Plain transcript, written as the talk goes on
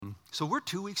So we're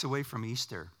 2 weeks away from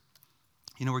Easter.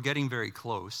 We're getting very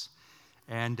close.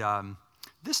 And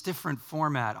this different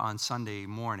format on Sunday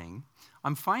morning,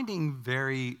 I'm finding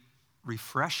very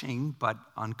refreshing but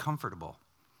uncomfortable.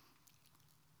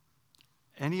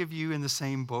 Any of you in the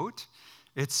same boat?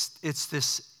 It's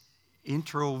this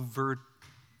introverted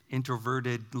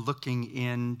looking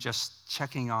in, just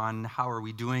checking on how are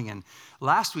we doing. And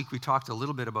last week we talked a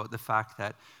little bit about the fact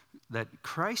that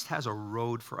Christ has a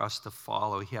road for us to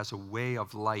follow. He has a way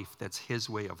of life that's his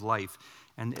way of life.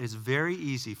 And it is very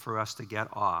easy for us to get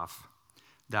off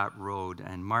that road.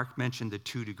 And Mark mentioned the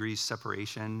 2 degrees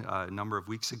separation a number of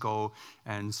weeks ago.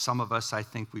 And some of us, I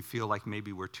think, we feel like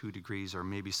maybe we're 2 degrees, or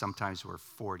maybe sometimes we're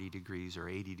 40 degrees or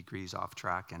 80 degrees off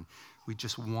track. And we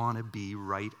just want to be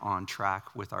right on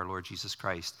track with our Lord Jesus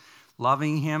Christ,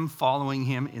 loving him, following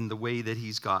him in the way that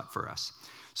he's got for us.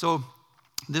 So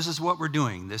this is what we're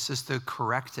doing. This is the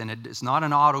correct, and it's not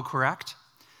an autocorrect.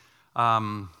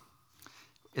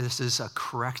 This is a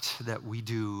correct that we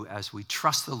do as we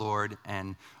trust the Lord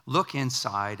and look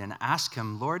inside and ask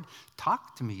him, Lord,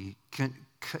 talk to me,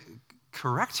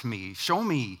 correct me, show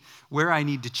me where I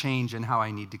need to change and how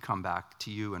I need to come back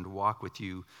to you and walk with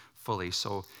you fully.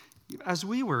 So as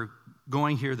we were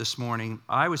going here this morning,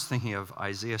 I was thinking of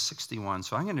Isaiah 61,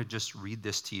 so I'm going to just read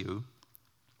this to you.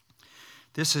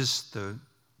 This is the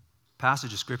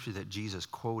passage of scripture that Jesus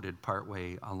quoted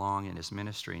partway along in his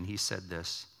ministry, and he said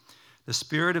this: "The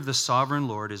Spirit of the sovereign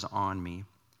Lord is on me,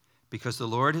 because the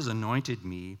Lord has anointed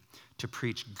me to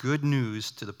preach good news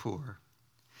to the poor.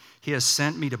 He has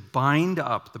sent me to bind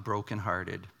up the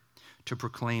brokenhearted, to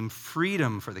proclaim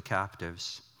freedom for the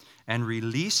captives, and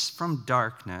release from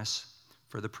darkness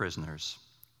for the prisoners,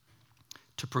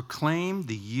 to proclaim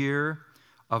the year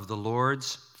of the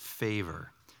Lord's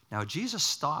favor." Now, Jesus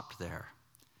stopped there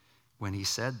when he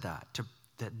said that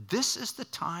this is the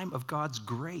time of God's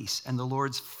grace and the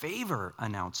Lord's favor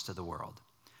announced to the world.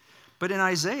 But in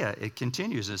Isaiah, it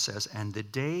continues, it says, "and the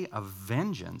day of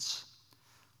vengeance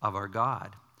of our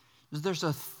God." There's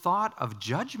a thought of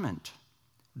judgment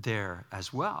there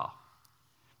as well,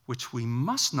 which we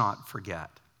must not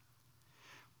forget.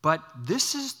 But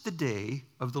this is the day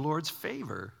of the Lord's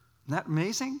favor. Isn't that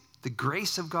amazing? The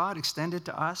grace of God extended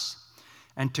to us.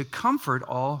 "And to comfort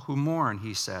all who mourn,"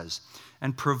 he says,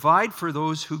 "and provide for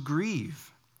those who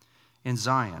grieve in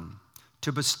Zion,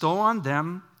 to bestow on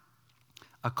them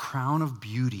a crown of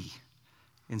beauty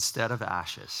instead of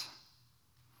ashes,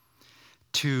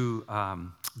 to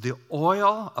the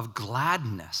oil of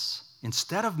gladness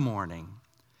instead of mourning,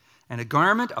 and a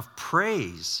garment of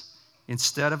praise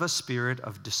instead of a spirit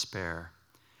of despair.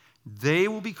 They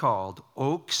will be called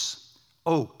oaks."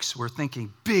 Oaks, we're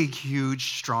thinking big,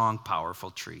 huge, strong,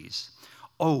 powerful trees.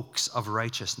 Oaks of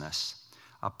righteousness,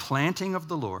 a planting of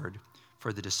the Lord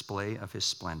for the display of his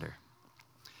splendor.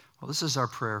 Well, this is our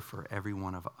prayer for every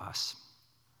one of us.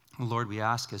 Lord, we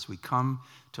ask as we come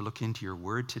to look into your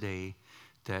word today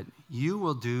that you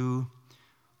will do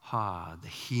the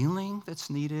healing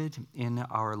that's needed in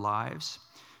our lives.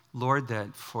 Lord,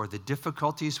 that for the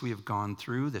difficulties we have gone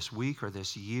through this week or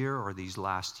this year or these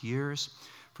last years,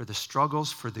 for the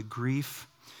struggles, for the grief,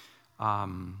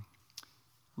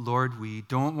 Lord, we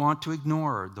don't want to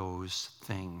ignore those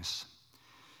things.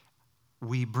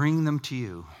 We bring them to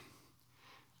you.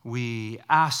 We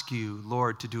ask you,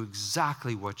 Lord, to do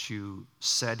exactly what you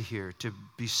said here, to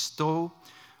bestow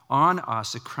on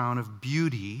us a crown of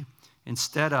beauty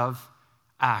instead of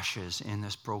ashes in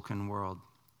this broken world,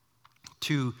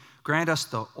 to grant us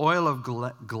the oil of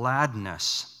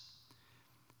gladness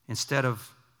instead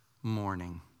of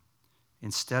mourning,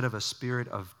 instead of a spirit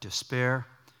of despair,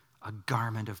 a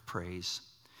garment of praise.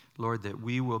 Lord, that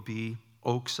we will be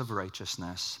oaks of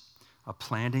righteousness, a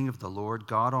planting of the Lord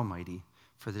God Almighty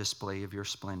for the display of your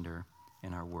splendor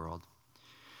in our world.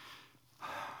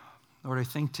 Lord, I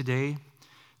think today,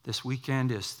 this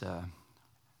weekend, is the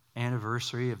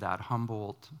anniversary of that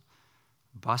Humboldt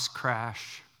bus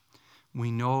crash. We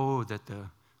know that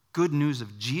the good news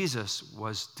of Jesus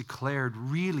was declared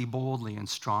really boldly and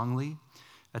strongly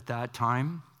at that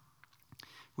time.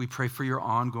 We pray for your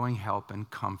ongoing help and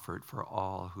comfort for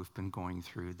all who've been going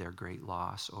through their great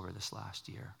loss over this last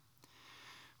year.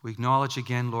 We acknowledge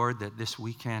again, Lord, that this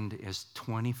weekend is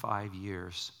 25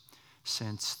 years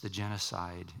since the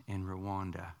genocide in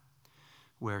Rwanda,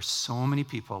 where so many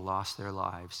people lost their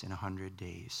lives in 100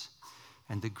 days,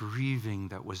 and the grieving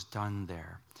that was done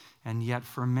there. And yet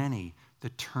for many, the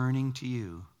turning to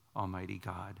you, Almighty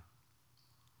God.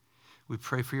 We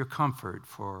pray for your comfort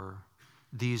for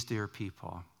these dear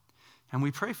people. And we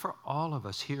pray for all of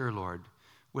us here, Lord,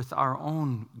 with our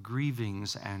own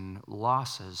grievings and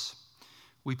losses.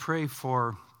 We pray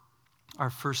for our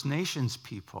First Nations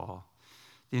people,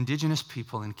 the Indigenous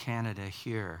people in Canada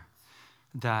here,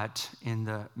 that in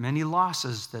the many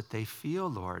losses that they feel,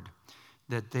 Lord,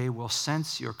 that they will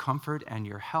sense your comfort and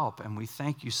your help. And we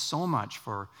thank you so much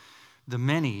for the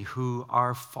many who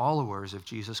are followers of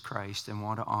Jesus Christ and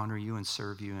want to honor you and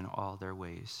serve you in all their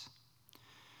ways.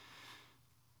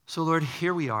 So, Lord,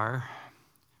 here we are.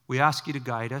 We ask you to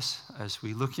guide us as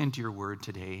we look into your word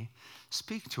today.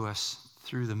 Speak to us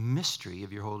through the mystery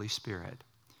of your Holy Spirit,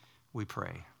 we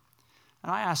pray.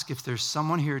 And I ask if there's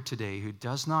someone here today who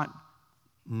does not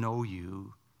know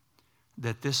you,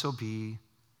 that this will be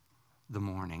the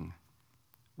morning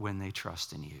when they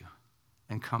trust in you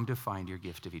and come to find your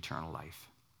gift of eternal life.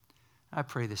 I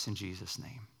pray this in Jesus'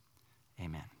 name.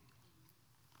 Amen.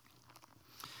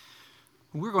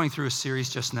 We're going through a series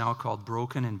just now called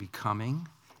Broken and Becoming,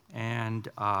 and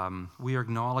we are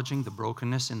acknowledging the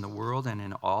brokenness in the world and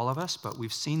in all of us, but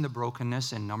we've seen the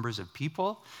brokenness in numbers of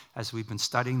people as we've been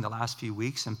studying the last few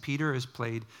weeks, and Peter has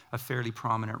played a fairly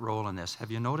prominent role in this.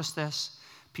 Have you noticed this?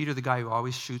 Peter, the guy who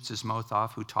always shoots his mouth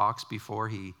off, who talks before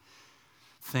he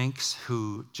thinks,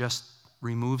 who just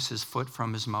removes his foot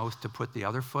from his mouth to put the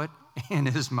other foot in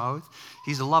his mouth.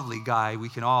 He's a lovely guy. We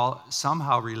can all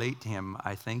somehow relate to him,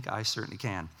 I think. I certainly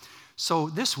can. So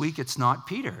this week, it's not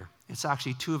Peter. It's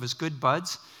actually two of his good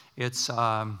buds. It's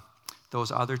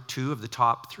those other two of the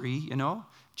top three,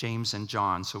 James and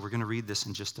John. So we're going to read this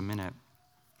in just a minute.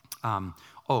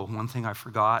 One thing I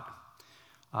forgot.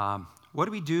 What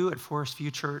do we do at Forest View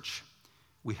Church?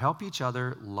 We help each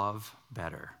other love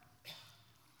better.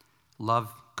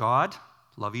 Love God,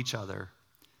 love each other,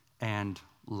 and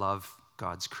love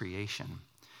God's creation.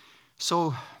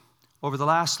 So over the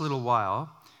last little while,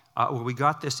 we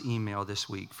got this email this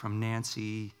week from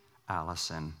Nancy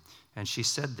Allison, and she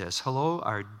said this: "Hello,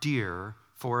 our dear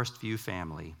Forest View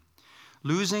family.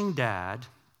 Losing Dad,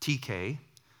 TK,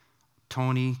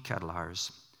 Tony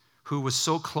Kedlars, who was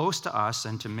so close to us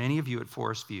and to many of you at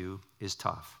Forest View, is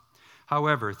tough.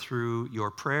 However, through your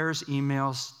prayers,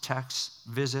 emails, texts,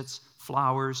 visits,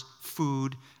 flowers,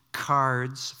 food,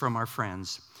 cards from our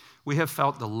friends, we have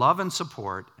felt the love and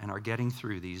support and are getting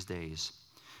through these days.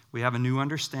 We have a new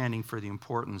understanding for the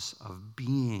importance of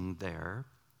being there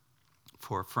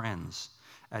for friends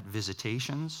at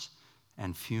visitations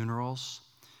and funerals.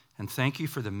 And thank you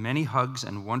for the many hugs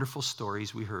and wonderful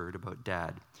stories we heard about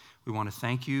Dad. We want to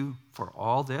thank you for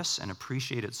all this and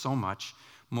appreciate it so much,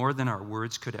 more than our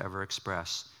words could ever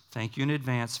express. Thank you in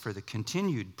advance for the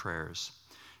continued prayers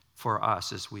for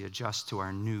us as we adjust to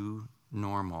our new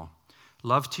normal.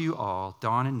 Love to you all,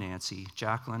 Dawn and Nancy,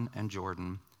 Jacqueline and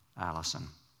Jordan, Allison."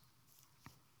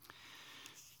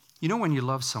 You know, when you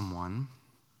love someone,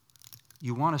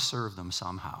 you want to serve them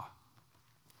somehow.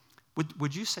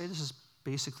 Would you say this is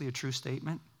basically a true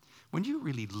statement? When you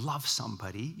really love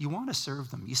somebody, you want to serve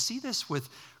them. You see this with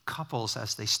couples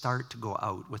as they start to go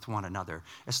out with one another.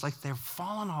 It's like they're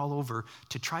falling all over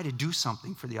to try to do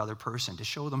something for the other person, to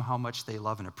show them how much they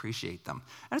love and appreciate them.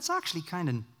 And it's actually kind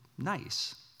of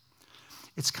nice.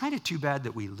 It's kind of too bad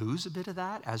that we lose a bit of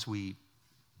that as we,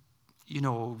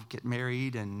 get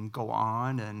married and go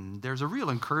on. And there's a real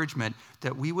encouragement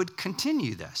that we would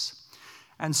continue this.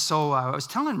 And so I was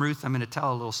telling Ruth, I'm going to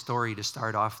tell a little story to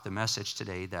start off the message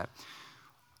today, that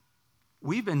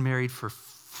we've been married for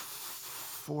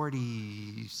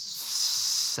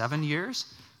 47 years,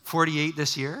 48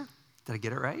 this year. Did I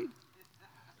get it right?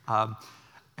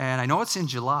 And I know it's in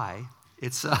July.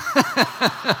 It's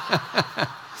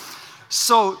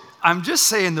So I'm just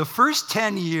saying the first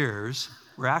 10 years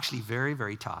were actually very,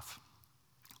 very tough.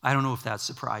 I don't know if that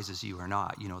surprises you or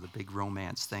not, the big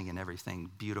romance thing and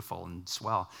everything beautiful and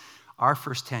swell. Our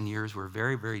first 10 years were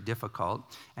very, very difficult,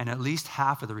 and at least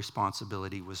half of the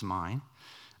responsibility was mine,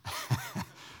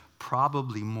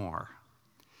 probably more.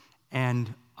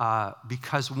 And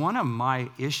because one of my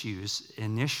issues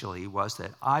initially was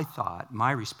that I thought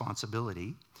my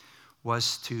responsibility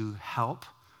was to help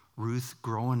Ruth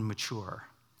grow and mature,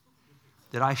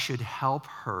 that I should help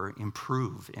her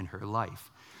improve in her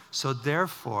life. So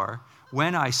therefore,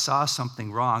 when I saw something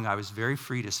wrong, I was very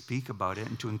free to speak about it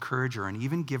and to encourage her and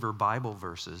even give her Bible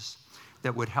verses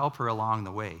that would help her along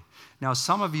the way. Now,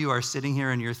 some of you are sitting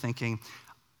here and you're thinking,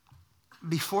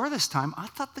 before this time, I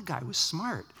thought the guy was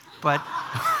smart. But,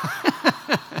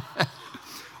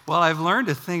 well, I've learned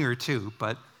a thing or two,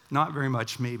 but not very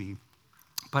much maybe.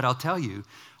 But I'll tell you,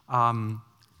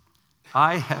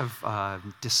 I have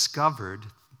discovered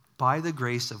by the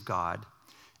grace of God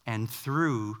and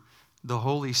through the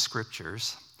Holy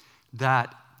Scriptures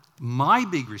that my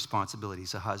big responsibility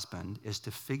as a husband is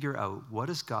to figure out, what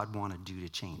does God want to do to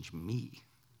change me?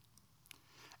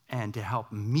 and to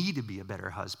help me to be a better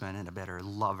husband and a better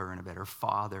lover and a better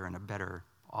father and a better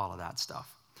all of that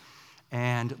stuff.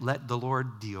 And let the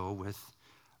Lord deal with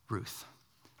Ruth.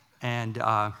 And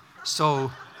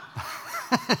so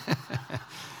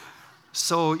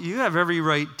you have every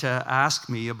right to ask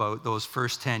me about those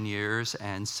first 10 years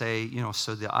and say,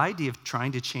 so the idea of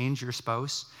trying to change your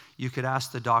spouse, you could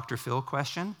ask the Dr. Phil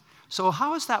question. So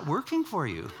how is that working for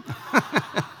you?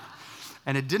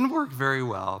 And it didn't work very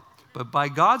well. But by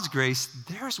God's grace,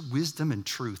 there's wisdom and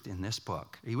truth in this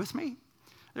book. Are you with me?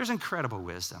 There's incredible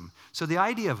wisdom. So the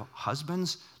idea of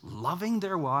husbands loving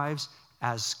their wives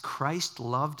as Christ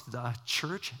loved the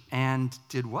church and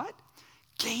did what?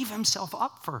 Gave himself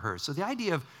up for her. So the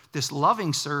idea of this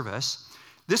loving service,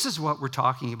 this is what we're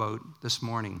talking about this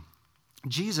morning.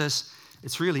 Jesus,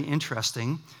 it's really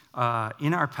interesting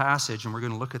in our passage, and we're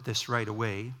going to look at this right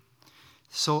away.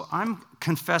 So I'm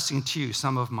confessing to you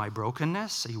some of my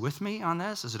brokenness. Are you with me on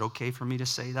this? Is it okay for me to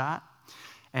say that?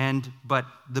 But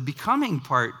the becoming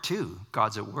part too,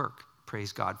 God's at work.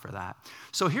 Praise God for that.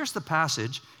 So here's the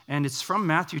passage, and it's from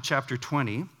Matthew chapter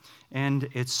 20, and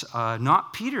it's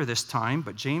not Peter this time,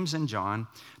 but James and John.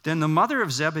 Then the mother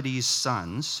of Zebedee's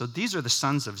sons, so these are the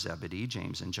sons of Zebedee,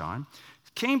 James and John,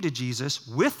 came to Jesus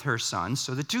with her sons,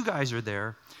 so the two guys are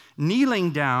there,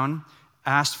 kneeling down,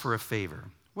 asked for a favor.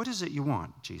 What is it you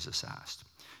want? Jesus asked.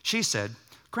 She said,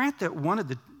 grant that one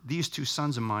of these two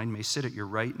sons of mine may sit at your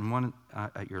right and one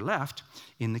at your left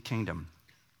in the kingdom.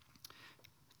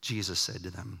 Jesus said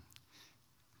to them,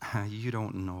 you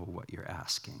don't know what you're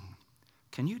asking.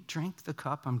 Can you drink the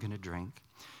cup I'm going to drink?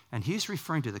 And he's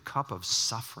referring to the cup of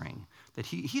suffering, that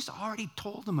he's already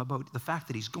told them about the fact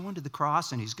that he's going to the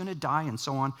cross and he's going to die and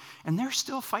so on, and they're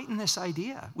still fighting this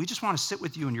idea. We just want to sit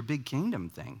with you in your big kingdom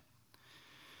thing.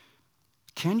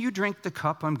 Can you drink the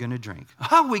cup I'm going to drink?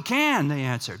 Oh, we can, they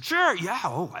answered. Sure, yeah,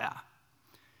 oh, yeah.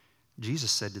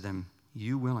 Jesus said to them,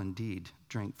 you will indeed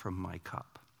drink from my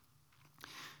cup.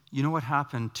 You know what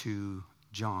happened to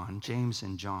John, James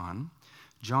and John?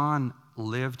 John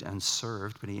lived and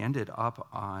served, but he ended up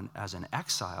as an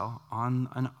exile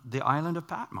on the island of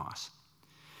Patmos.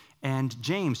 And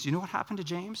James, do you know what happened to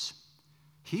James?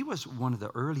 He was one of the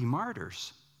early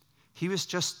martyrs. He was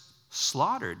just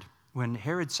slaughtered. When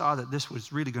Herod saw that this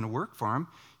was really going to work for him,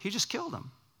 he just killed him.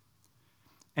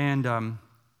 And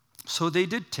so they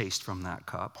did taste from that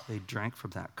cup. They drank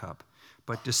from that cup.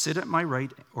 But to sit at my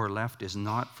right or left is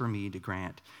not for me to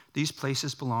grant. These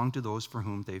places belong to those for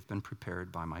whom they've been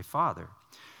prepared by my Father.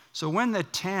 So when the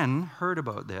 10 heard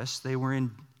about this, they were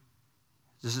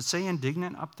does it say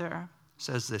indignant up there? It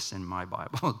says this in my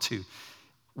Bible too.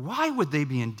 Why would they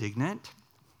be indignant?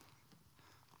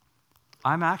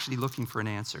 I'm actually looking for an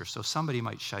answer, so somebody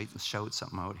might shout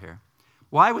something out here.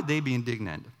 Why would they be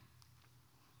indignant?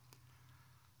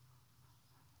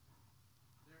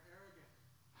 They're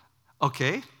arrogant.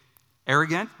 Okay.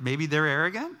 Arrogant? Maybe they're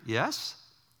arrogant? Yes?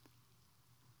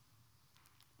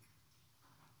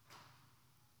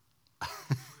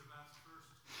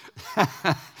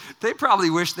 They probably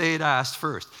wish they had asked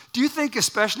first. Do you think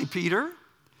especially Peter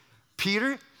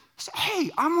said, hey,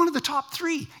 I'm one of the top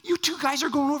 3. You 2 guys are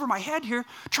going over my head here,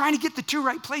 trying to get the 2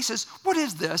 right places. What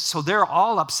is this? So they're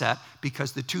all upset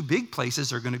because the 2 big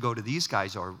places are going to go to these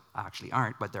guys, or actually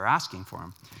aren't, but they're asking for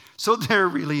them. So they're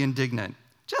really indignant,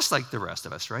 just like the rest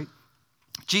of us, right?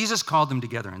 Jesus called them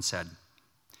together and said,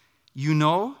 you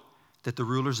know that the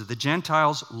rulers of the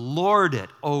Gentiles lord it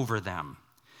over them,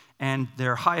 and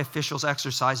their high officials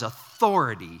exercise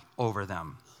authority over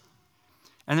them.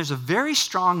 And there's a very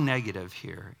strong negative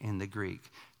here in the Greek.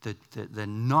 The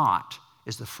not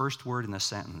is the first word in the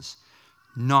sentence.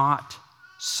 Not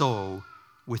so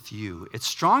with you. It's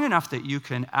strong enough that you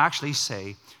can actually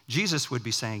say, Jesus would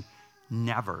be saying,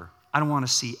 never. I don't want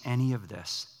to see any of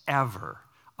this ever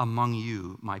among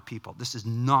you, my people. This is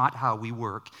not how we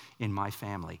work in my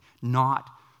family. Not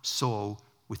so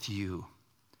with you.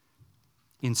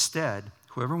 Instead,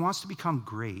 whoever wants to become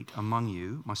great among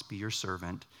you must be your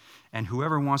servant, and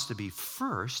whoever wants to be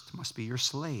first must be your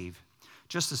slave,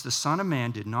 just as the Son of Man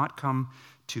did not come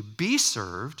to be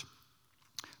served,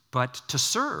 but to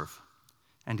serve,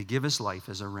 and to give his life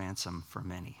as a ransom for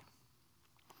many.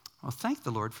 Well, thank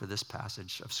the Lord for this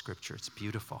passage of Scripture. It's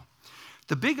beautiful.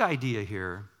 The big idea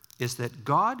here is that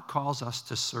God calls us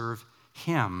to serve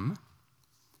him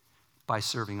by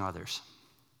serving others.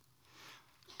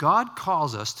 God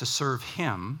calls us to serve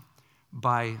him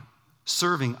by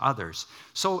serving others.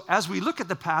 So as we look at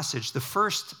the passage, the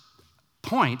first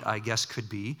point, I guess, could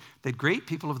be that great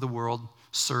people of the world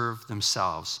serve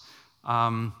themselves.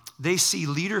 They see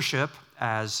leadership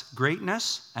as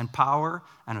greatness and power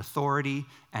and authority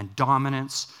and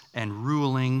dominance and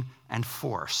ruling and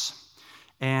force.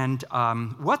 And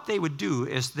what they would do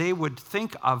is they would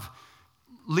think of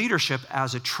leadership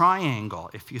as a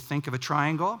triangle. If you think of a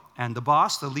triangle, and the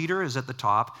boss, the leader, is at the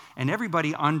top, and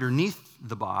everybody underneath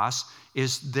the boss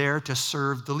is there to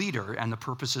serve the leader and the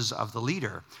purposes of the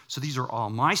leader. So these are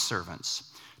all my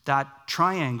servants. That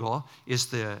triangle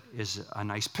is a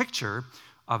nice picture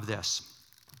of this.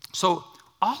 So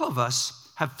all of us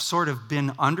have sort of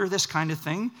been under this kind of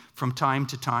thing from time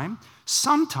to time.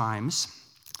 Sometimes,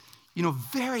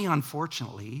 very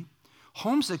unfortunately,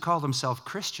 homes that call themselves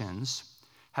Christians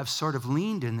have sort of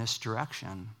leaned in this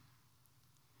direction,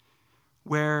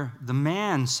 where the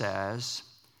man says,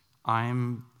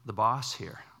 I'm the boss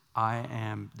here. I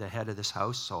am the head of this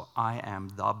house, so I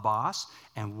am the boss,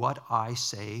 and what I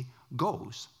say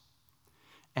goes.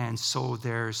 And so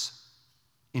there's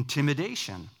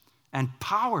intimidation and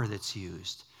power that's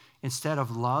used instead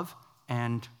of love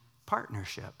and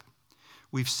partnership.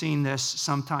 We've seen this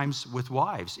sometimes with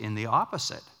wives in the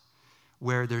opposite,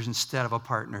 where there's, instead of a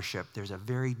partnership, there's a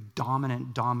very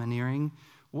dominant, domineering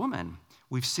woman.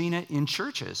 We've seen it in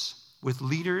churches with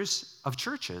leaders of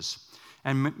churches.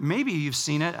 And maybe you've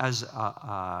seen it as,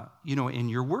 in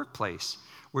your workplace,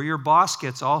 where your boss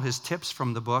gets all his tips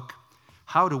from the book,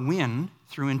 How to Win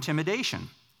Through Intimidation.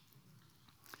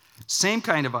 Same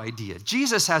kind of idea.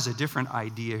 Jesus has a different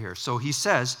idea here. So he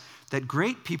says that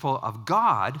great people of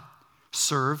God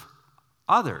serve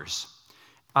others.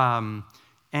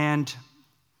 And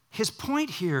his point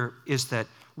here is that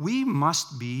we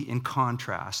must be in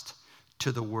contrast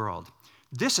to the world.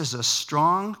 This is a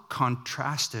strong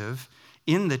contrastive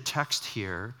in the text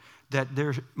here, that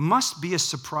there must be a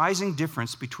surprising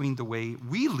difference between the way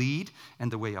we lead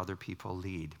and the way other people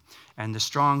lead. And the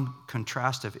strong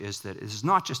contrastive is that it is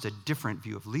not just a different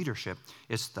view of leadership,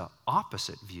 it's the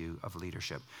opposite view of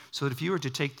leadership. So that if you were to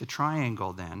take the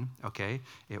triangle then, okay,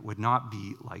 it would not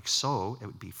be like so, it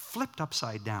would be flipped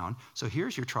upside down. So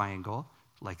here's your triangle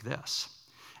like this.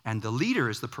 And the leader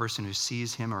is the person who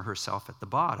sees him or herself at the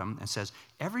bottom and says,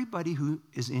 everybody who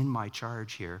is in my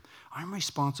charge here, I'm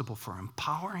responsible for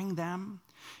empowering them,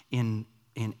 in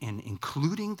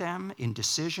including them in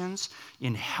decisions,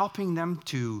 in helping them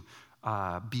to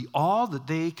be all that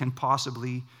they can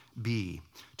possibly be,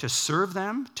 to serve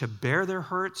them, to bear their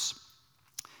hurts,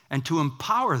 and to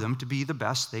empower them to be the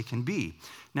best they can be.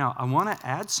 Now, I want to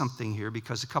add something here,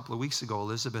 because a couple of weeks ago,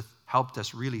 Elizabeth helped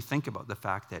us really think about the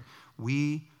fact that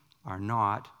we are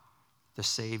not the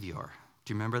Savior.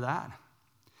 Do you remember that?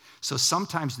 So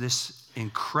sometimes this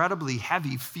incredibly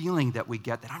heavy feeling that we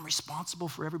get, that I'm responsible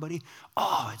for everybody,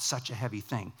 it's such a heavy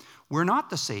thing. We're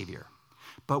not the Savior,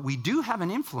 but we do have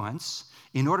an influence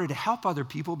in order to help other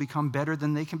people become better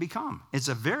than they can become. It's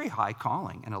a very high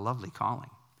calling and a lovely calling.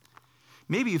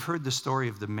 Maybe you've heard the story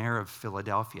of the mayor of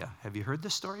Philadelphia. Have you heard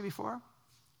this story before?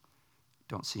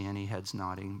 Don't see any heads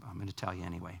nodding. I'm going to tell you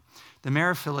anyway. The mayor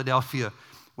of Philadelphia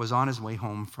was on his way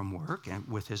home from work and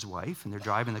with his wife, and they're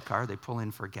driving the car. They pull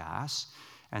in for gas,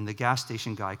 and the gas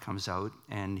station guy comes out,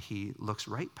 and he looks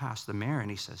right past the mayor,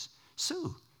 and he says,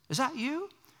 Sue, is that you?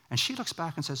 And she looks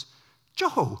back and says,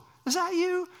 Joe, is that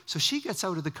you? So she gets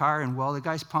out of the car, and while the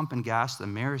guy's pumping gas, the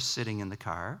mayor's sitting in the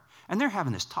car, and they're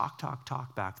having this talk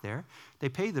back there. They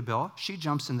pay the bill. She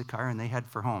jumps in the car, and they head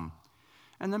for home.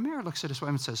 And the mayor looks at his wife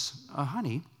and says,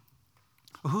 honey,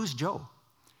 who's Joe?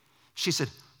 She said,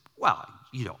 well,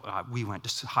 we went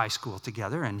to high school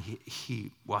together, and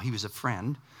he was a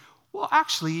friend. Well,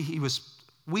 actually,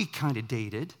 we kind of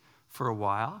dated for a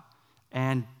while.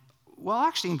 And,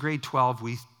 actually in grade 12,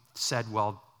 we said,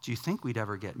 well, do you think we'd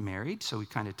ever get married? So we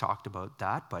kind of talked about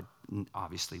that, but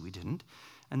obviously we didn't.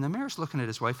 And the mayor's looking at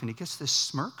his wife, and he gets this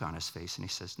smirk on his face, and he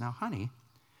says, now, honey,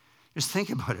 just think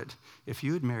about it. If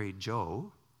you had married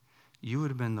Joe, you would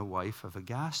have been the wife of a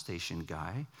gas station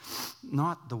guy,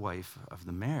 not the wife of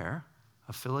the mayor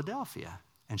of Philadelphia.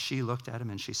 And she looked at him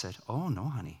and she said, oh, no,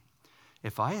 honey.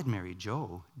 If I had married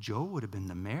Joe, Joe would have been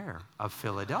the mayor of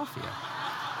Philadelphia.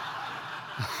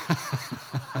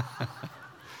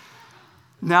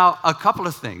 Now, a couple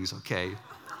of things, okay?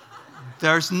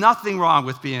 There's nothing wrong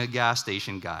with being a gas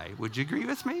station guy. Would you agree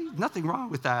with me? Nothing wrong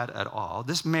with that at all.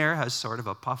 This mayor has sort of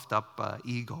a puffed up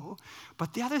ego.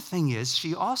 But the other thing is,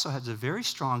 she also has a very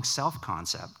strong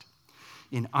self-concept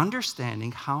in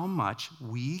understanding how much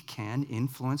we can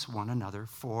influence one another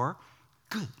for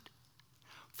good.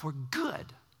 For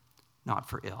good, not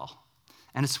for ill.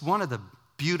 And it's one of the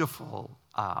beautiful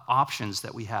options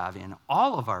that we have in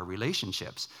all of our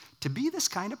relationships, to be this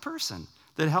kind of person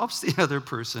that helps the other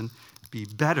person be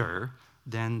better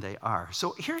than they are.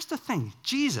 So here's the thing.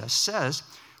 Jesus says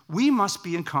we must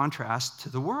be in contrast to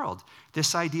the world.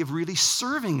 This idea of really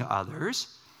serving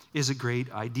others is a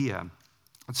great idea.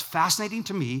 It's fascinating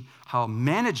to me how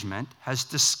management has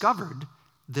discovered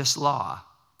this law.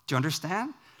 Do you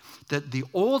understand? That the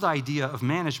old idea of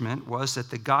management was that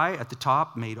the guy at the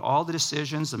top made all the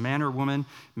decisions, the man or woman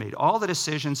made all the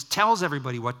decisions, tells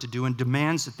everybody what to do, and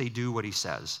demands that they do what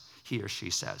he or she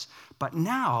says. But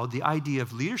now the idea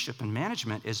of leadership and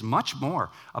management is much more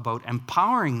about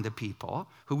empowering the people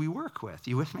who we work with.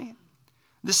 You with me?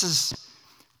 This is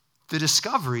the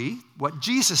discovery, what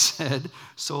Jesus said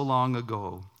so long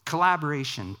ago.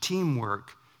 Collaboration,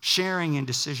 teamwork, sharing in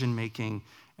decision-making,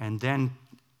 and then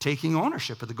taking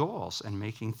ownership of the goals and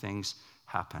making things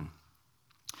happen.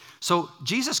 So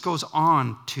Jesus goes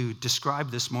on to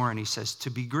describe this more, and he says, to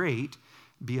be great,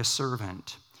 be a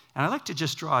servant. And I like to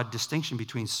just draw a distinction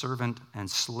between servant and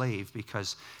slave,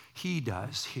 because he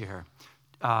does here.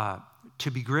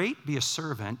 To be great, be a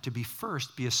servant. To be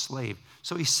first, be a slave.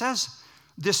 So he says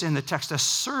this in the text: a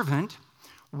servant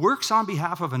works on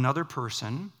behalf of another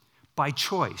person by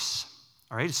choice.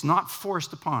 All right, it's not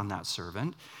forced upon that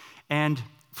servant. And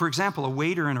for example, a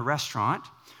waiter in a restaurant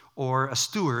or a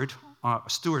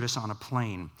stewardess on a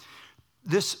plane.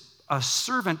 A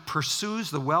servant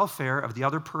pursues the welfare of the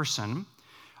other person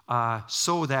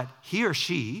so that he or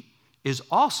she is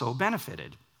also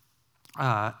benefited.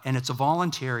 And it's a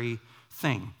voluntary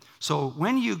thing. So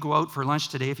when you go out for lunch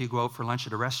today, if you go out for lunch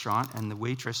at a restaurant and the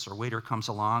waitress or waiter comes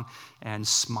along and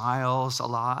smiles a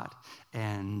lot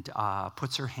and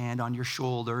puts her hand on your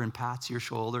shoulder and pats your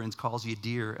shoulder and calls you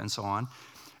dear and so on,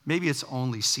 maybe it's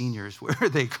only seniors where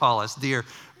they call us dear.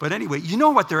 But anyway, you know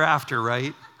what they're after,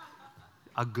 right?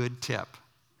 A good tip.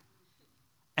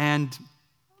 And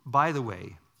by the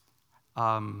way,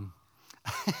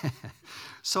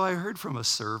 so I heard from a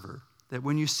server that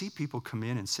when you see people come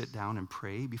in and sit down and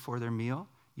pray before their meal,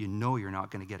 you know you're not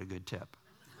going to get a good tip.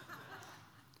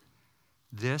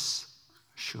 This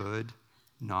should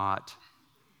not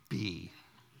be.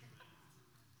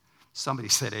 Somebody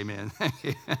said amen.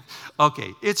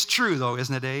 Okay, it's true though,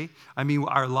 isn't it, eh? I mean,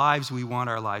 we want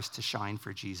our lives to shine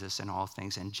for Jesus in all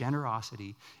things, and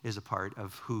generosity is a part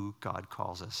of who God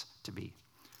calls us to be.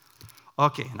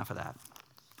 Okay, enough of that.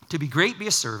 To be great, be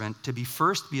a servant. To be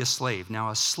first, be a slave. Now,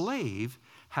 a slave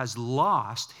has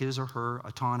lost his or her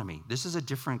autonomy. This is a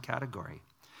different category.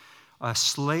 A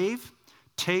slave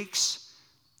takes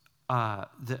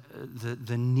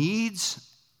the needs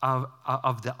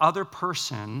of the other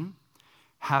person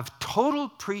have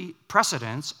total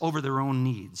precedence over their own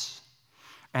needs.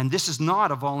 And this is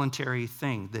not a voluntary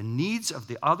thing. The needs of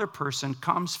the other person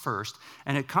comes first,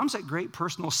 and it comes at great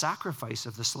personal sacrifice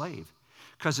of the slave.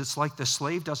 Because it's like the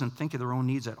slave doesn't think of their own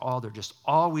needs at all. They're just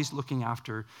always looking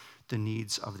after the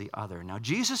needs of the other. Now,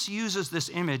 Jesus uses this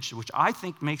image, which I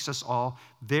think makes us all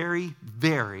very,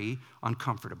 very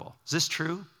uncomfortable. Is this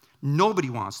true? Nobody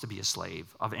wants to be a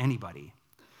slave of anybody.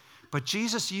 But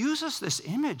Jesus uses this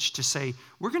image to say,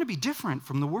 we're going to be different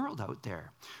from the world out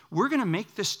there. We're going to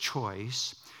make this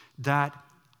choice that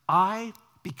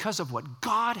because of what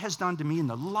God has done to me and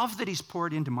the love that he's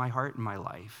poured into my heart and my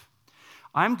life,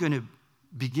 I'm going to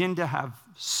begin to have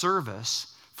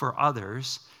service for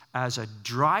others as a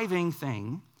driving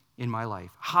thing in my life.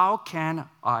 How can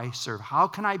I serve? How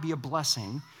can I be a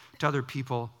blessing to other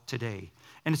people today?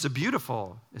 And it's a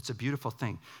beautiful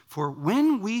thing. For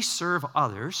when we serve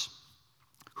others,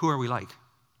 who are we like?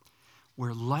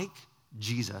 We're like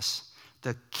Jesus,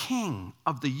 the King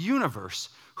of the universe,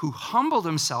 who humbled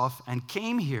himself and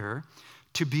came here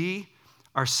to be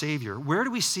our Savior. Where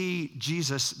do we see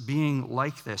Jesus being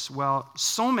like this? Well,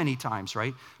 so many times,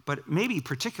 right? But maybe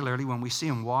particularly when we see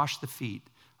him wash the feet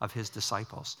of his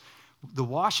disciples. The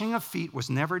washing of feet was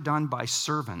never done by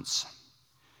servants.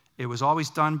 It was always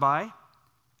done by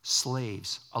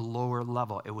slaves, a lower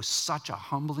level. It was such a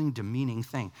humbling, demeaning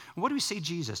thing. What do we see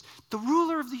Jesus? The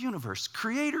ruler of the universe,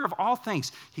 creator of all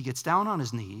things. He gets down on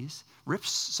his knees, rips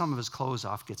some of his clothes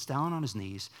off, gets down on his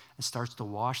knees, and starts to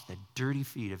wash the dirty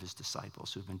feet of his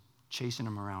disciples who've been chasing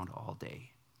him around all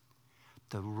day.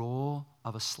 The role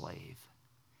of a slave.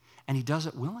 And he does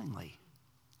it willingly.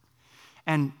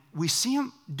 And we see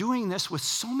him doing this with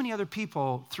so many other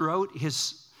people throughout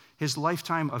his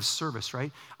lifetime of service,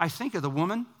 right? I think of the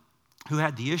woman who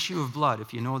had the issue of blood,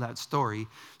 if you know that story.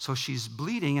 So she's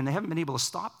bleeding, and they haven't been able to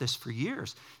stop this for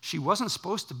years. She wasn't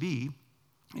supposed to be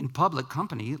in public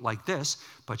company like this,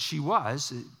 but she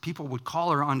was. People would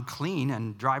call her unclean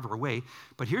and drive her away.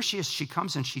 But here she is. She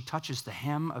comes and she touches the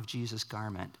hem of Jesus'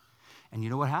 garment. And you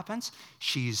know what happens?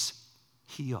 She's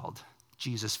healed.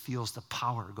 Jesus feels the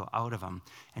power go out of him.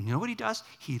 And you know what he does?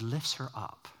 He lifts her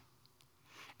up.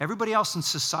 Everybody else in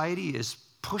society is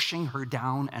pushing her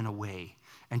down and away,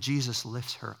 and Jesus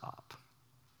lifts her up.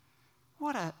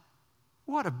 What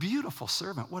a beautiful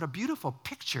servant. What a beautiful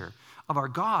picture of our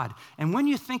God. And when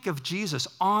you think of Jesus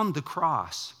on the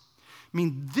cross, I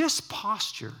mean, this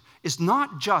posture is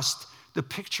not just the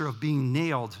picture of being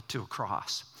nailed to a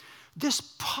cross. This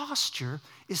posture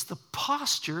is the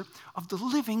posture of the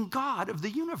living God of the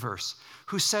universe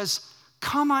who says,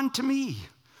 come unto me,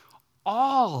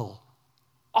 all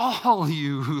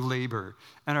you who labor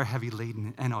and are heavy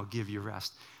laden, and I'll give you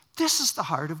rest. This is the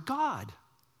heart of God.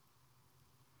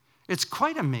 It's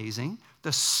quite amazing,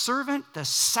 the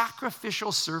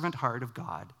sacrificial servant heart of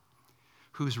God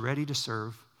who's ready to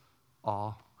serve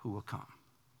all who will come.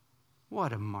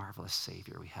 What a marvelous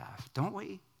Savior we have, don't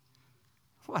we?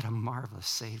 What a marvelous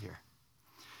Savior.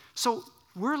 So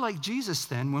we're like Jesus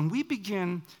then when we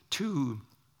begin to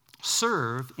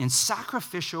serve in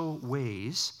sacrificial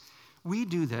ways. We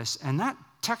do this, and that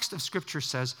text of Scripture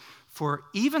says, for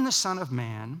even the Son of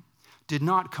Man did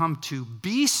not come to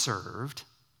be served,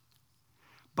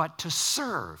 but to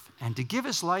serve and to give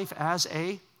his life as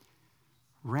a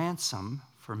ransom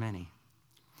for many.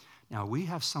 Now, we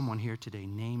have someone here today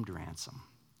named Ransom.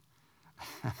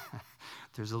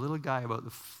 There's a little guy about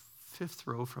the fifth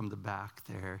row from the back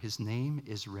there. His name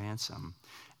is Ransom.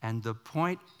 And the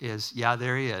point is, yeah,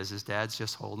 there he is. His dad's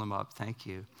just holding him up. Thank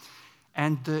you.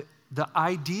 And the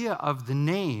idea of the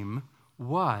name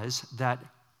was that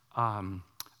a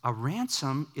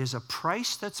ransom is a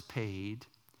price that's paid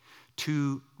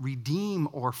to redeem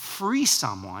or free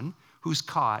someone who's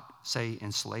caught, say,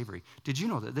 in slavery. Did you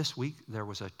know that this week there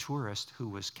was a tourist who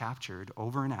was captured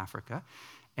over in Africa,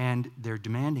 and they're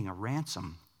demanding a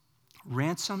ransom?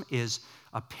 Ransom is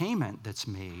a payment that's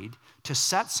made to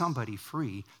set somebody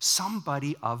free,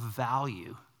 somebody of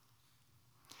value.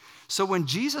 So when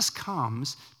Jesus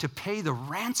comes to pay the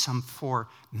ransom for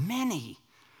many,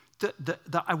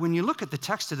 when you look at the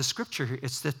text of the Scripture here,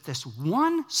 it's that this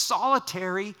one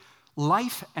solitary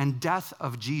life and death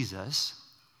of Jesus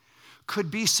could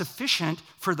be sufficient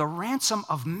for the ransom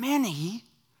of many.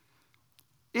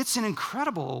 It's an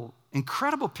incredible,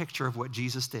 incredible picture of what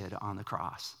Jesus did on the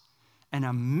cross. An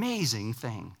amazing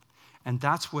thing. And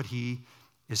that's what he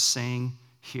is saying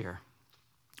here.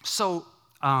 So,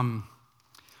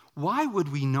 why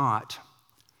would we not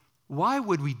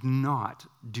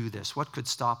do this? What could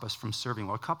stop us from serving?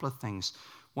 Well, a couple of things.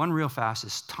 One real fast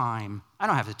is time. I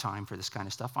don't have the time for this kind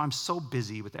of stuff. I'm so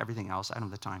busy with everything else, I don't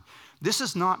have the time. This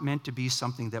is not meant to be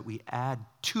something that we add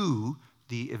to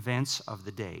the events of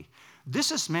the day.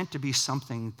 This is meant to be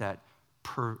something that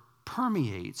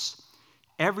permeates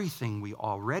everything we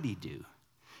already do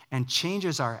and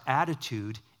changes our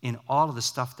attitude in all of the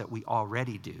stuff that we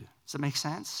already do. Does that make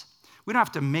sense? We don't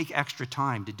have to make extra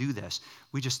time to do this.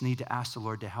 We just need to ask the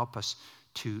Lord to help us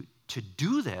to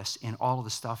do this in all of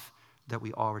the stuff that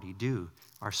we already do.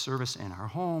 Our service in our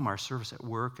home, our service at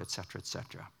work, et cetera, et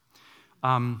cetera.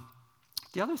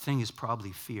 The other thing is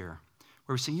probably fear,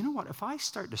 where we say, you know what, if I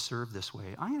start to serve this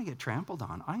way, I'm going to get trampled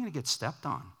on. I'm going to get stepped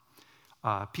on.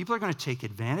 People are going to take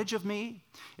advantage of me.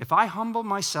 If I humble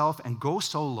myself and go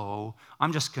so low,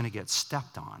 I'm just going to get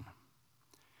stepped on.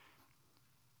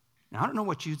 Now, I don't know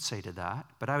what you'd say to that,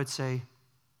 but I would say,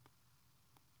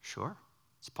 sure,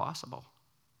 it's possible.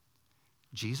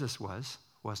 Jesus was,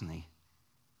 wasn't he?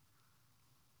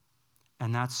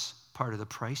 And that's part of the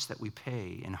price that we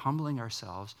pay in humbling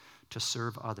ourselves to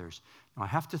serve others. Now, I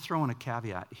have to throw in a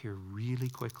caveat here really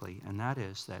quickly, and that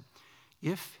is that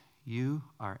if you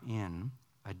are in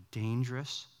a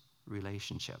dangerous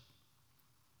relationship,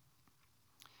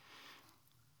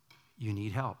 you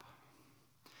need help.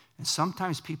 And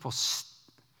sometimes people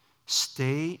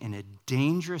stay in a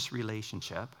dangerous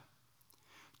relationship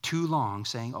too long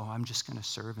saying, oh, I'm just going to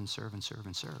serve and serve and serve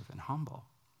and serve and humble.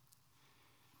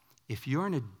 If you're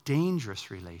in a dangerous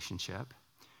relationship,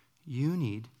 you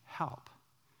need help.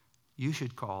 You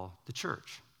should call the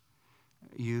church.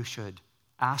 You should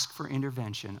ask for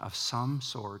intervention of some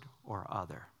sort or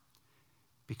other,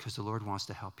 because the Lord wants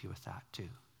to help you with that too.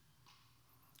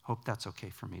 Hope that's okay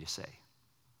for me to say.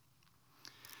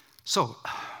 So,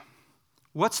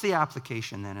 what's the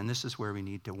application then? And this is where we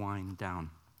need to wind down.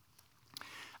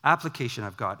 Application,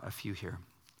 I've got a few here.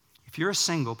 If you're a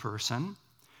single person,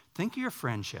 think of your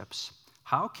friendships.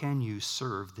 How can you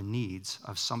serve the needs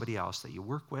of somebody else that you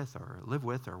work with or live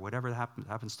with or whatever it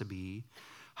happens to be?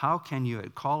 How can you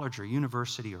at college or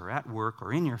university or at work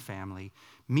or in your family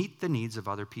meet the needs of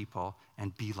other people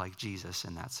and be like Jesus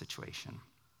in that situation?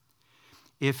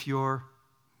 If you're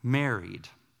married,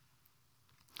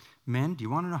 Men, do you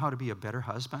want to know how to be a better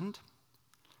husband?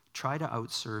 Try to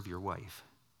outserve your wife.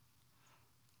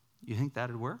 You think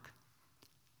that'd work?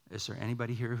 Is there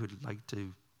anybody here who'd like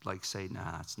to say,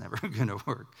 nah, it's never going to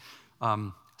work?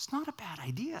 It's not a bad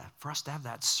idea for us to have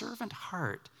that servant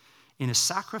heart in a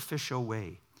sacrificial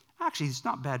way. Actually, it's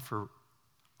not bad for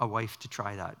a wife to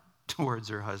try that towards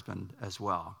her husband as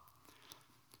well.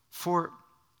 For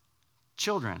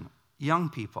children, young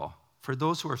people, for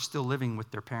those who are still living with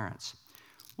their parents,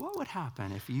 what would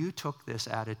happen if you took this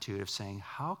attitude of saying,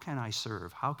 how can I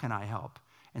serve? How can I help?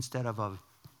 Instead of,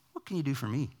 what can you do for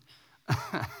me?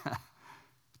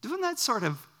 Doesn't that sort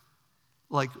of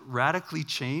radically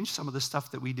change some of the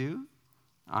stuff that we do?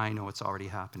 I know it's already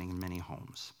happening in many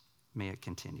homes. May it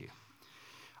continue.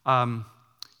 When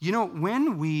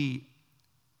we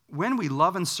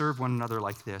love and serve one another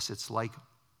like this, it's like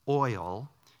oil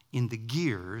in the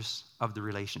gears of the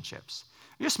relationships.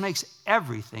 It just makes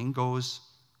everything go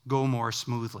more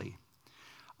smoothly.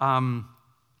 I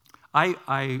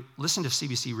listened to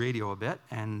CBC radio a bit,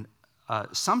 and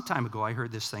some time ago I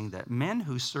heard this thing that men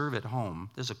who serve at home,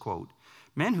 there's a quote,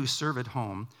 men who serve at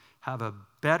home have a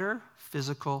better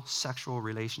physical sexual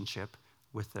relationship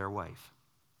with their wife.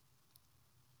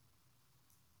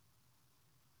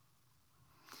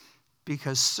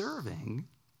 Because serving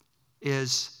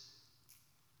is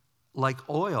like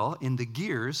oil in the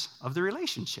gears of the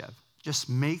relationship. Just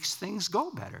makes things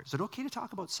go better. Is it okay to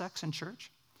talk about sex in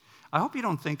church? I hope you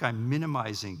don't think I'm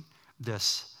minimizing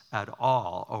this at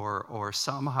all or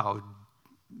somehow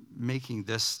making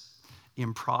this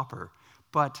improper.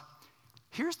 But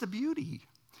here's the beauty,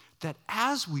 that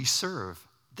as we serve,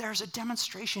 there's a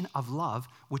demonstration of love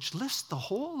which lifts the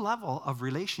whole level of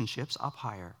relationships up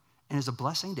higher and is a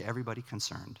blessing to everybody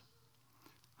concerned.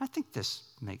 I think this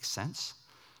makes sense.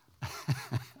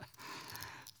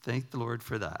 Thank the Lord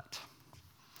for that.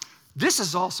 This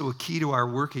is also a key to our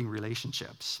working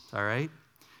relationships, all right?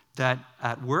 That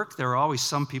at work, there are always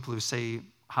some people who say,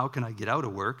 how can I get out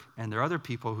of work? And there are other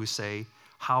people who say,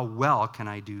 how well can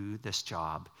I do this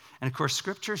job? And of course,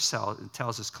 Scripture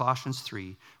tells us, Colossians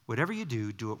 3, whatever you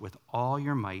do, do it with all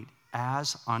your might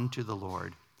as unto the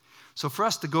Lord. So for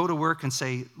us to go to work and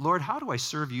say, Lord, how do I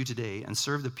serve you today and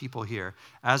serve the people here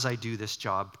as I do this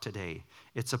job today?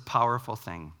 It's a powerful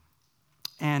thing.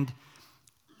 And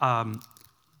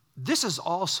this is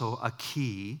also a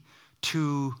key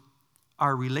to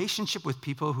our relationship with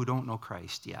people who don't know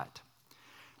Christ yet.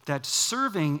 That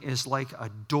serving is like a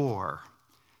door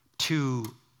to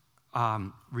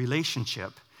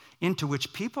relationship into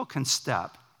which people can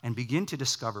step and begin to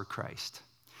discover Christ.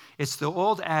 It's the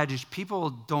old adage, people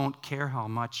don't care how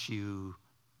much you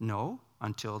know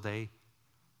until they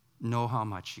know how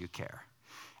much you care.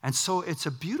 And so it's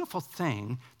a beautiful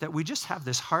thing that we just have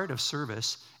this heart of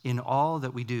service in all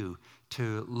that we do,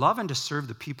 to love and to serve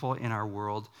the people in our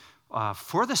world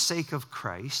for the sake of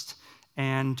Christ,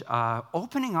 and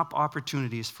opening up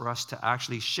opportunities for us to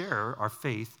actually share our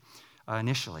faith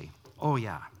initially. Oh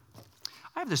yeah.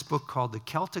 I have this book called The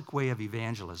Celtic Way of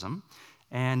Evangelism,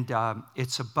 and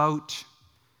it's about,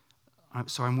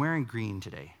 so I'm wearing green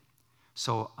today.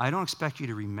 So I don't expect you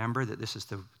to remember that this is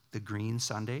the green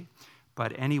Sunday,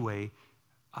 but anyway,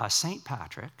 St.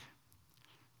 Patrick,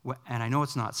 and I know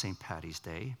it's not St. Paddy's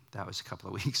Day, that was a couple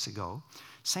of weeks ago.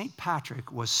 St.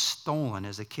 Patrick was stolen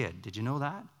as a kid. Did you know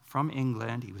that? From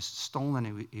England. He was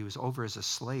stolen. He was over as a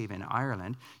slave in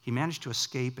Ireland. He managed to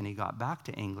escape, and he got back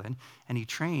to England, and he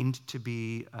trained to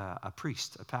be a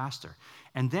priest, a pastor.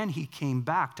 And then he came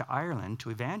back to Ireland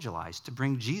to evangelize, to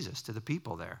bring Jesus to the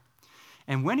people there.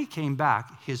 And when he came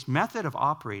back, his method of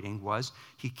operating was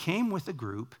he came with a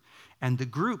group, and the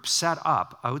group set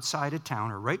up outside a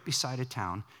town or right beside a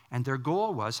town, and their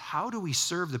goal was, how do we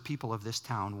serve the people of this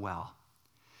town well?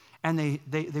 And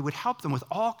they would help them with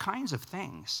all kinds of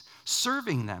things,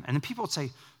 serving them. And then people would say,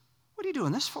 what are you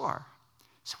doing this for? I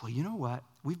said, well, you know what?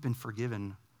 We've been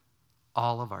forgiven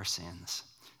all of our sins.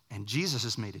 And Jesus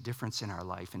has made a difference in our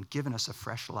life and given us a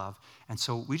fresh love. And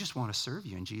so we just want to serve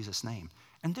you in Jesus' name.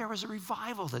 And there was a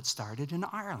revival that started in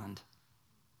Ireland.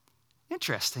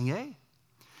 Interesting, eh?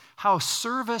 How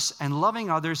service and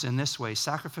loving others in this way,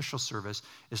 sacrificial service,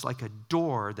 is like a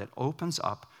door that opens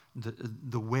up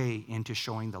the way into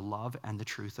showing the love and the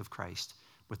truth of Christ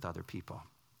with other people.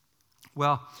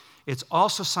 Well, it's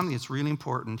also something that's really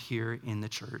important here in the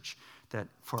church, that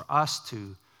for us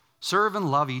to serve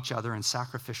and love each other in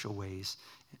sacrificial ways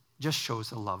just shows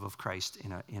the love of Christ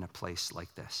in a place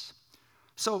like this.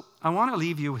 So I want to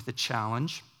leave you with a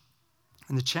challenge.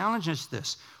 And the challenge is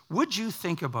this. Would you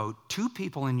think about 2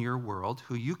 people in your world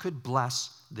who you could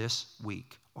bless this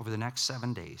week over the next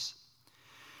 7 days?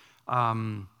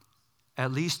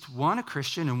 at least one a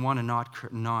Christian and one a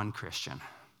non-Christian.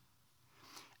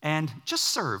 And just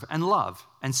serve and love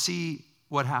and see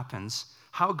what happens,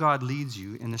 how God leads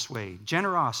you in this way.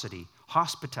 Generosity,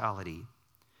 hospitality.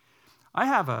 I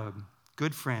have a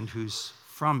good friend who's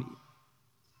from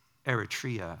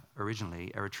Eritrea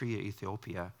originally,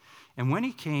 Ethiopia. And when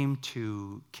he came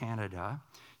to Canada,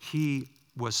 he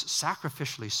was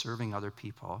sacrificially serving other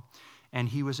people. And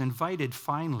he was invited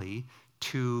finally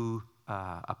to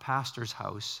a pastor's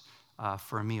house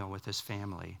for a meal with his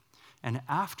family. And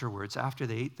afterwards, after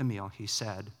they ate the meal, he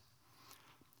said,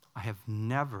 I have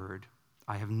never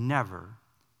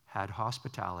had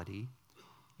hospitality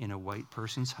in a white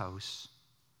person's house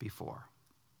before.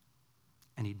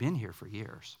 And he'd been here for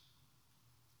years.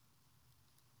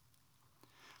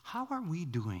 How are we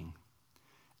doing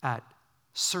at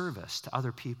service to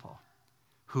other people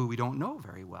who we don't know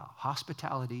very well?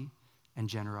 Hospitality and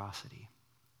generosity.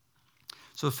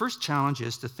 So the first challenge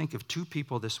is to think of 2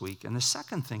 people this week. And the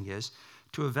second thing is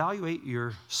to evaluate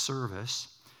your service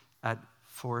at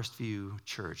Forest View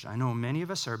Church. I know many of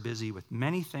us are busy with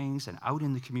many things and out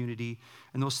in the community,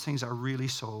 and those things are really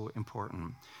so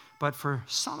important. But for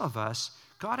some of us,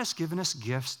 God has given us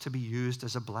gifts to be used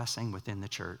as a blessing within the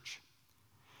church.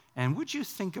 And would you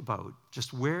think about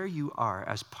just where you are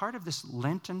as part of this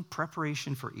Lenten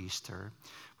preparation for Easter?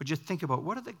 Would you think about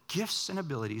what are the gifts and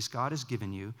abilities God has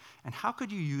given you, and how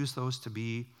could you use those to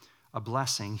be a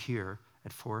blessing here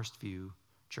at Forest View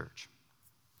Church?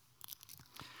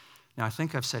 Now, I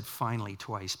think I've said finally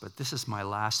twice, but this is my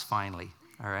last finally,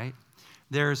 all right?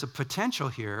 There's a potential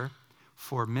here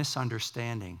for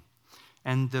misunderstanding.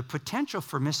 And the potential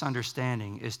for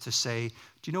misunderstanding is to say,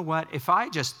 do you know what? If I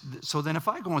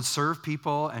go and serve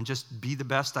people and just be the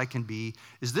best I can be,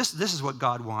 this is what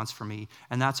God wants for me,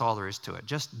 and that's all there is to it.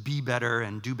 Just be better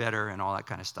and do better and all that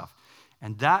kind of stuff.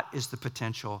 And that is the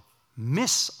potential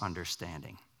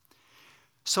misunderstanding.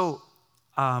 So,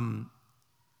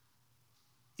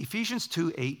 Ephesians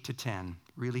 2:8-10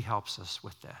 really helps us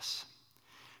with this.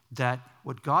 That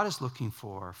what God is looking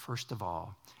for, first of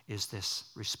all, is this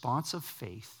response of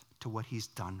faith to what he's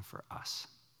done for us,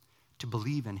 to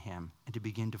believe in him and to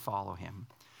begin to follow him.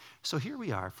 So here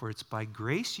we are, for it's by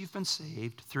grace you've been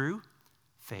saved through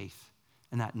faith,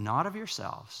 and that not of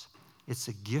yourselves. It's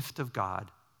a gift of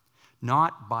God,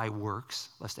 not by works,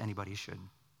 lest anybody should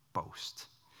boast.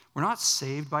 We're not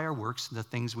saved by our works and the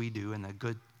things we do and the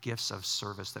good gifts of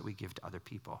service that we give to other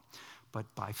people, but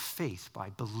by faith, by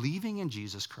believing in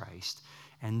Jesus Christ.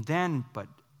 And then, but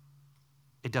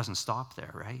it doesn't stop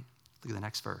there, right? Look at the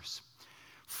next verse.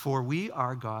 For we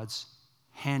are God's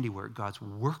handiwork, God's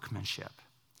workmanship,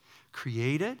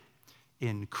 created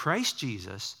in Christ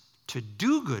Jesus to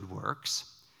do good works,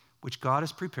 which God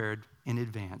has prepared in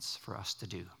advance for us to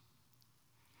do.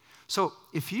 So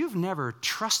if you've never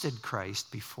trusted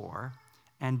Christ before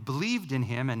and believed in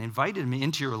him and invited him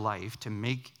into your life to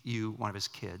make you one of his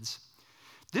kids,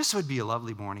 this would be a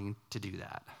lovely morning to do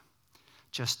that.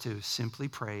 Just to simply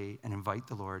pray and invite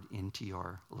the Lord into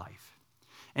your life.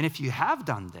 And if you have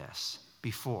done this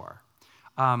before,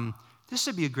 this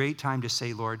would be a great time to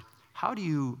say, Lord,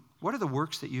 what are the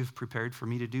works that you've prepared for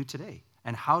me to do today?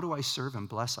 And how do I serve and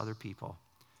bless other people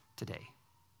today?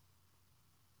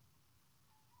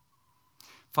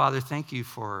 Father, thank you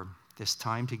for this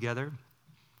time together.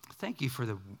 Thank you for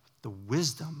the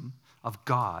wisdom of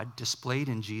God displayed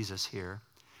in Jesus here,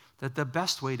 that the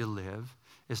best way to live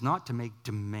is not to make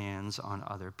demands on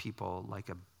other people like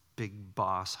a big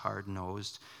boss,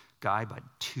 hard-nosed guy, but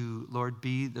to, Lord,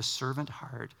 be the servant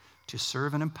heart, to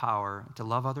serve and empower, to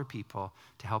love other people,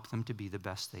 to help them to be the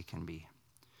best they can be.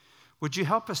 Would you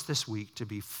help us this week to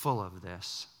be full of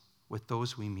this with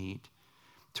those we meet,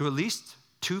 to at least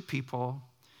 2 people,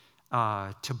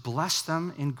 to bless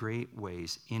them in great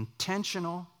ways,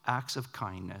 intentional acts of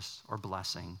kindness or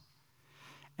blessing.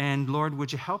 And Lord,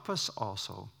 would you help us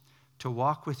also to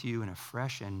walk with you in a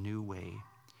fresh and new way.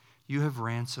 You have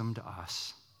ransomed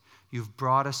us. You've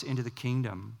brought us into the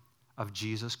kingdom of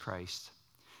Jesus Christ,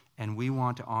 and we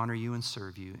want to honor you and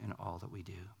serve you in all that we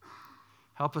do.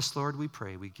 Help us, Lord, we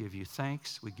pray. We give you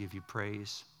thanks, we give you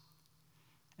praise,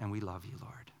 and we love you,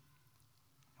 Lord.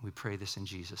 And we pray this in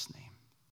Jesus' name.